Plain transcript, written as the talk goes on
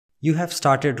You have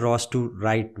started ROS2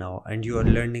 right now and you are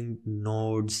learning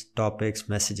nodes, topics,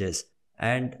 messages.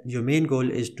 And your main goal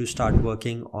is to start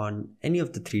working on any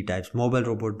of the three types: mobile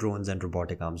robot, drones, and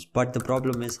robotic arms. But the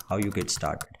problem is how you get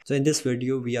started. So in this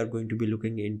video, we are going to be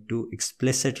looking into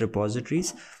explicit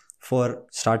repositories for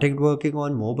starting working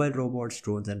on mobile robots,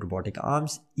 drones, and robotic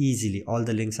arms easily. All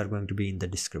the links are going to be in the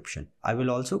description. I will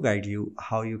also guide you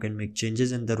how you can make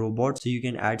changes in the robot so you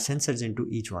can add sensors into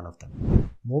each one of them.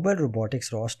 Mobile Robotics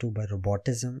ROS2 by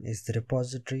Robotism is the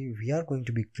repository we are going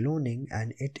to be cloning,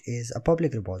 and it is a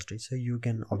public repository, so you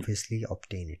can obviously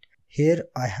obtain it. Here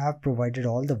I have provided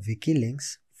all the wiki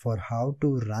links for how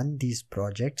to run these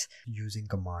projects using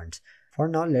commands. For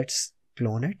now, let's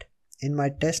clone it. In my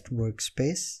test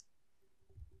workspace,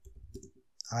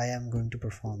 I am going to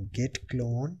perform git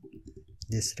clone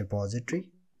this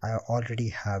repository. I already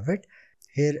have it.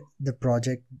 Here the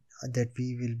project that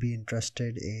we will be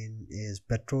interested in is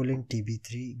patrolling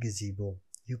TB3 gazebo.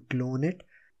 You clone it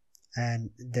and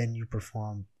then you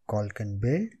perform colcan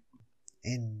build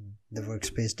in the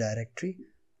workspace directory.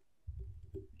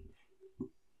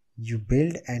 You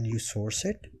build and you source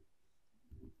it,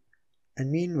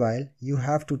 and meanwhile you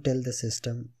have to tell the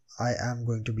system I am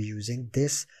going to be using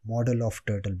this model of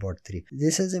Turtlebot 3.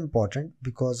 This is important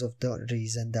because of the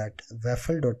reason that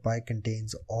waffle.py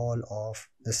contains all of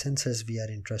the sensors we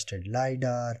are interested: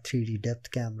 LiDAR, 3D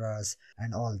depth cameras,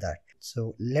 and all that.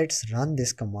 So let's run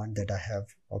this command that I have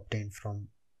obtained from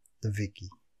the wiki.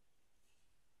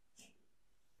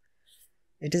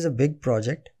 It is a big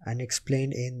project and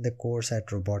explained in the course at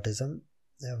Robotism,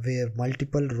 where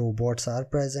multiple robots are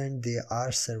present. They are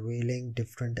surveilling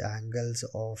different angles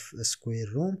of a square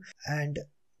room and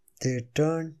they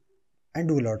turn and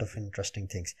do a lot of interesting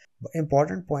things. But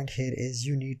important point here is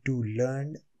you need to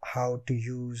learn how to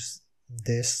use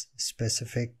this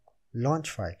specific launch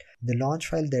file. The launch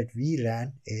file that we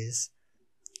ran is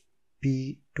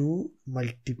p2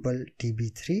 multiple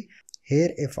tb3.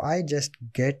 Here if I just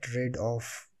get rid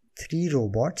of 3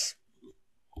 robots,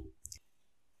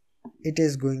 it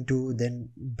is going to then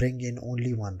bring in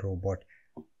only 1 robot,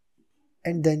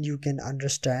 and then you can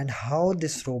understand how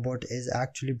this robot is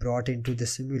actually brought into the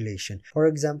simulation. For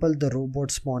example, the robot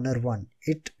spawner 1,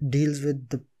 it deals with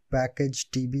the package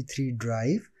tb3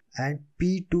 drive and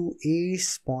p2a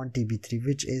spawn tb3,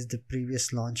 which is the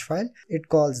previous launch file. It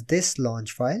calls this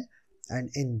launch file, and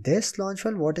in this launch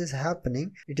file what is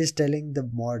happening, it is telling the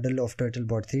model of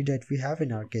Turtlebot 3 that we have,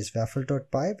 in our case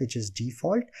waffle.py, which is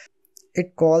default.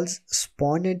 It calls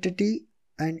spawn entity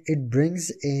and it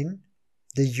brings in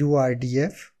the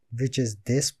URDF, which is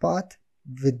this path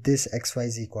with this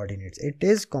XYZ coordinates. It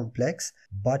is complex,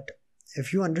 but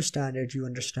if you understand it, you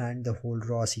understand the whole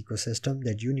ROS ecosystem,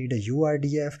 that you need a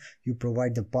URDF, you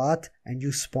provide the path, and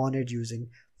you spawn it using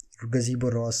gazebo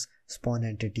ROS spawn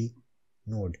entity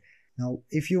node. Now,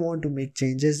 if you want to make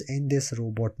changes in this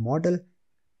robot model,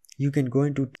 you can go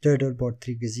into Turtlebot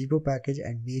 3 gazebo package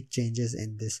and make changes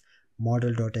in this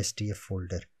model.stf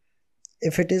folder.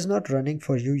 If it is not running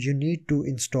for you, you need to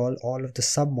install all of the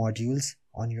sub-modules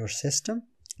on your system.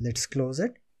 Let's close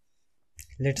it.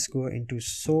 Let's go into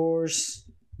source,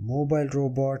 mobile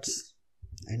robots,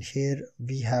 and here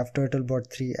we have Turtlebot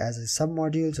 3 as a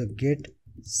sub-module. So git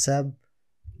sub-modules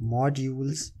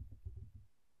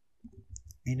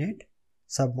in it.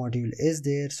 Sub-module is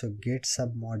there, so git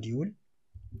sub-module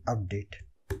update.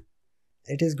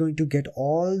 It is going to get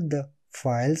all the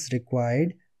files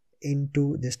required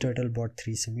into this Turtlebot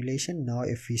 3 simulation. Now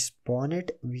if we spawn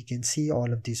it, we can see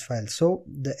all of these files. So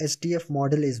the SDF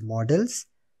model is models,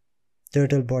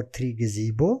 Turtlebot 3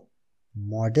 gazebo,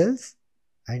 models,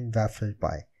 and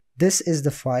waffle.py. This is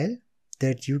the file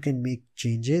that you can make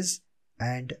changes,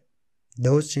 and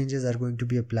those changes are going to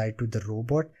be applied to the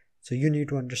robot. So you need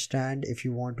to understand, if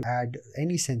you want to add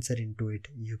any sensor into it,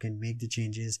 you can make the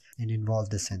changes and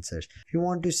involve the sensors. If you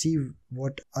want to see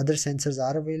what other sensors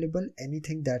are available,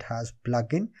 anything that has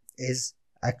plugin is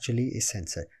actually a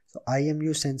sensor. So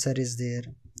IMU sensor is there.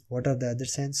 What are the other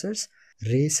sensors?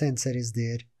 Ray sensor is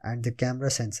there, and the camera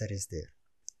sensor is there.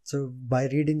 So by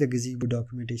reading the gazebo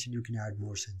documentation, you can add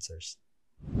more sensors.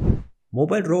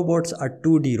 Mobile robots are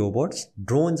 2D robots,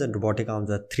 drones and robotic arms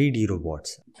are 3D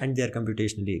robots, and they are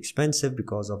computationally expensive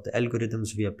because of the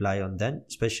algorithms we apply on them,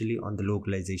 especially on the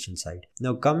localization side.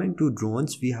 Now coming to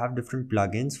drones, we have different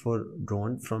plugins for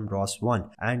drone from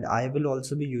ROS1, and I will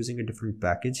also be using a different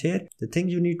package here. The thing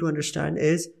you need to understand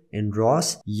is, in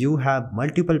ROS, you have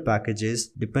multiple packages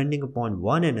depending upon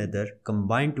one another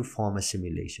combined to form a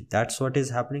simulation. That's what is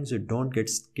happening, so don't get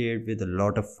scared with a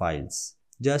lot of files.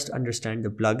 Just understand the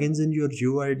plugins in your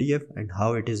URDF and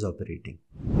how it is operating.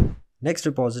 Next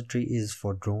repository is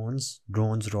for drones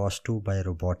ROS2 by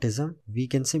Robotism. We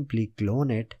can simply clone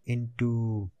it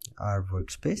into our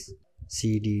workspace,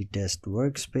 cd test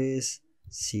workspace,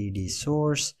 cd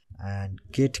source, and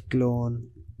git clone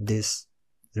this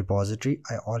repository.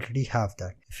 I already have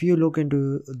that. If you look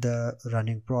into the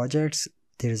running projects,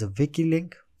 there is a wiki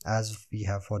link. As we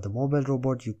have for the mobile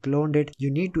robot, you cloned it,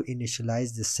 you need to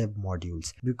initialize the sub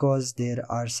modules because there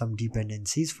are some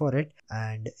dependencies for it.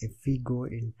 And if we go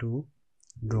into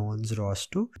drones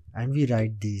ROS2 and we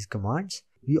write these commands,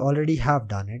 we already have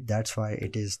done it, that's why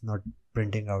it is not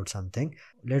printing out something.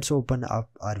 Let's open up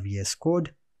our VS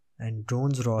Code, and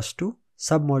drones ROS2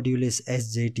 submodule is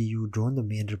sjtu drone, the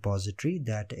main repository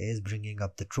that is bringing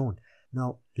up the drone.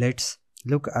 Now let's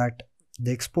look at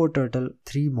the export turtle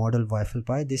 3 model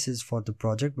Wi-Fi. This is for the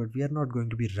project, but we are not going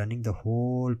to be running the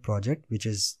whole project which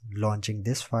is launching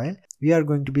this file. We are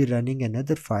going to be running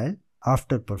another file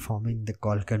after performing the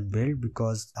calc and build,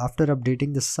 because after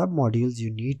updating the sub modules you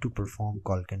need to perform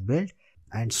calc and build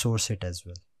and source it as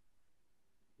well.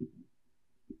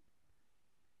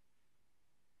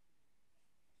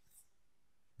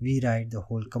 We write the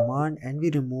whole command and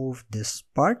we remove this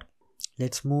part.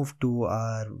 Let's move to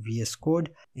our VS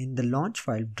Code. In the launch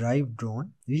file drive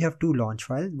drone, we have 2 launch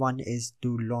files. One is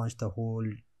to launch the whole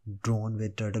drone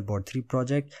with turtlebot 3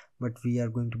 project, but we are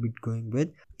going to be going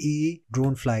with a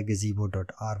drone fly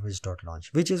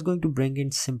gazebo.rws.launch, which is going to bring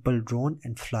in simple drone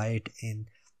and fly it in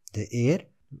the air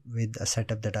with a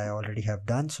setup that I already have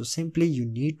done. So simply you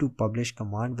need to publish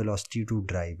command velocity to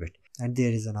drive it, and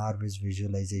there is an RWiz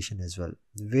visualization as well.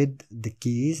 With the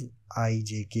keys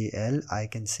IJKL, I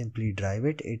can simply drive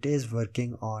it. It is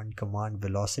working on command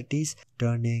velocities,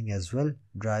 turning as well,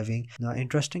 driving. Now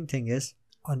interesting thing is,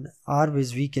 on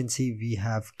RWiz we can see we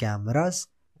have cameras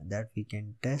that we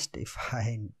can test. If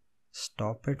I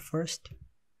stop it first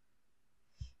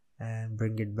and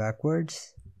bring it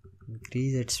backwards,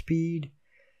 increase its speed,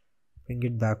 bring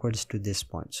it backwards to this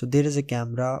point, so there is a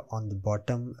camera on the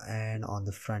bottom and on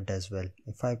the front as well.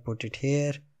 If I put it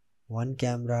here, one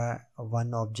camera,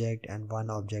 one object and one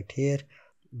object here,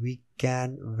 we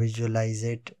can visualize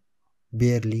it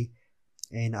barely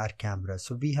in our camera.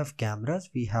 So we have cameras,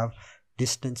 we have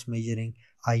distance measuring,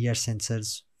 IR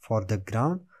sensors for the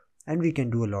ground, and we can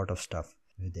do a lot of stuff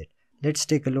with it. Let's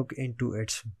take a look into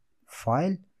its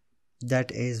file,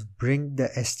 that is bring the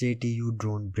sjtu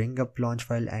drone, bring up launch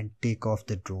file and take off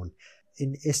the drone.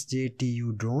 In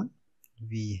sjtu drone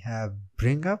we have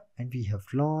bring up and we have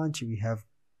launch, we have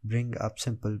bring up,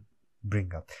 simple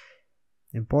bring up.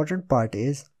 Important part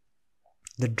is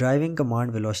the driving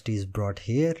command velocity is brought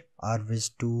here,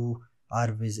 RWiz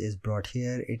is brought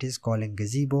here, it is calling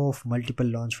gazebo, multiple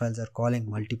launch files are calling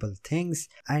multiple things,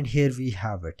 and here we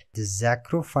have it, the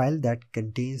Zacro file that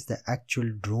contains the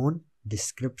actual drone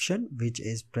description which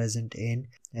is present in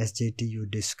sjtu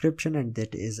description, and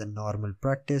that is a normal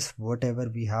practice. Whatever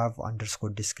we have underscore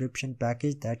description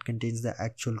package, that contains the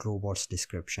actual robot's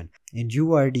description. In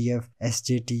urdf,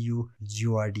 sjtu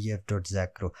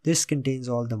urdf.zacro, this contains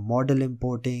all the model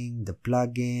importing, the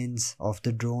plugins of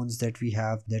the drones that we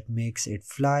have that makes it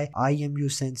fly, IMU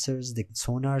sensors, the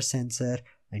sonar sensor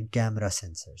and camera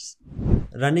sensors.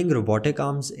 Running robotic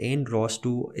arms in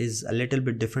ROS2 is a little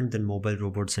bit different than mobile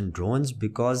robots and drones,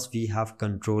 because we have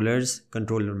controllers,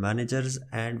 controller managers,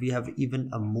 and we have even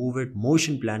a move it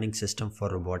motion planning system for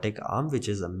robotic arm, which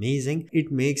is amazing.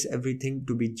 It makes everything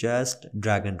to be just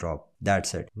drag and drop,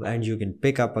 that's it, and you can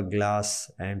pick up a glass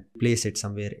and place it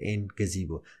somewhere in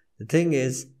gazebo. The thing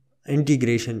is,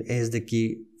 integration is the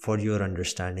key for your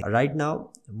understanding. Right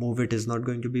now move it is not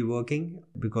going to be working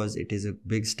because it is a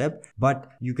big step,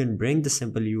 but you can bring the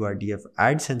simple URDF,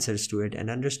 add sensors to it and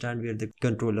understand where the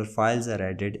controller files are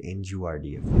added in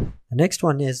URDF. The next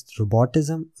one is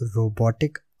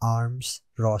Robotic Arms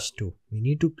ROS2. We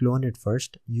need to clone it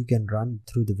first. You can run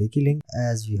through the wiki link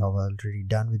as we have already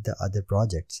done with the other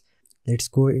projects. Let's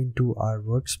go into our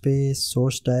workspace,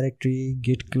 source directory,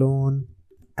 git clone,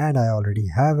 and I already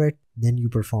have it. Then you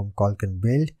perform calc and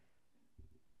build,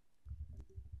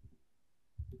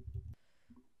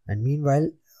 and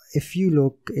meanwhile if you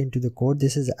look into the code,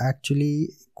 this is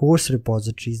actually course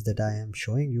repositories that I am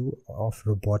showing you of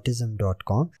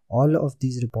robotism.com. All of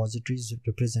these repositories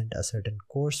represent a certain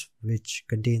course which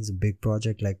contains a big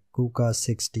project like KUKA,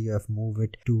 6DF, move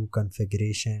it to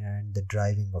configuration and the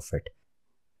driving of it.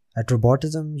 At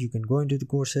Robotism, you can go into the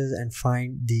courses and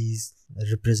find these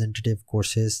representative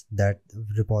courses, that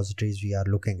repositories we are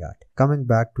looking at. Coming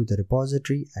back to the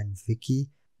repository and wiki,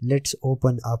 let's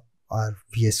open up our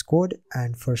VS Code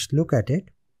and first look at it.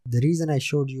 The reason I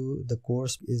showed you the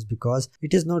course is because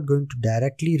it is not going to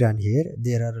directly run here.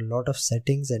 There are a lot of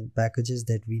settings and packages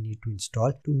that we need to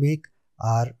install to make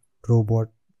our robot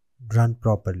run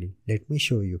properly. Let me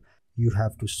show you. You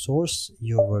have to source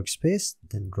your workspace,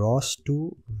 then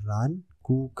ROS2 run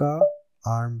KUKA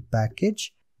ARM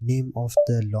package. Name of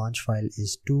the launch file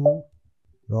is 2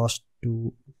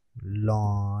 ROS2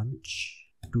 launch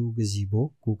 2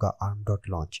 gazebo KUKA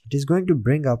arm.launch. It is going to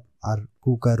bring up our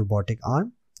KUKA robotic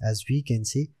arm, as we can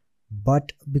see,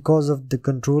 but because of the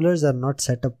controllers are not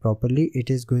set up properly, it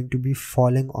is going to be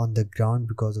falling on the ground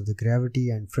because of the gravity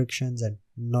and frictions and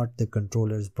not the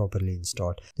controllers properly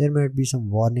installed. There might be some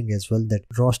warning as well that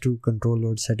ROS2 control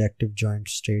load set active joint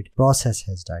state process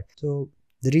has died. So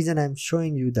the reason I'm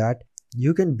showing you that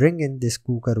you can bring in this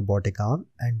KUKA robotic arm,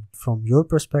 and from your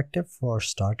perspective, for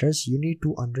starters, you need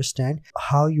to understand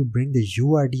how you bring the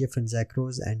URDF and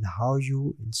Zacros and how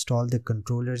you install the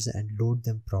controllers and load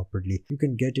them properly. You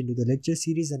can get into the lecture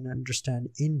series and understand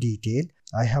in detail.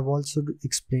 I have also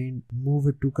explained move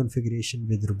it to configuration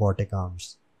with robotic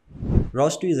arms.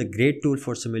 ROS2 is a great tool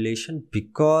for simulation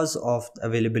because of the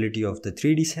availability of the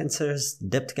 3D sensors,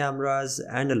 depth cameras,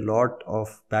 and a lot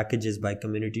of packages by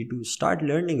community to start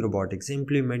learning robotics,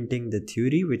 implementing the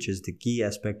theory, which is the key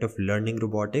aspect of learning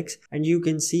robotics. And you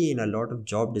can see in a lot of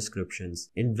job descriptions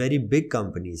in very big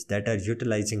companies that are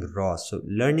utilizing ROS. So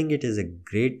learning it is a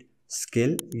great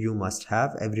skill you must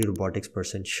have, every robotics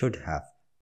person should have.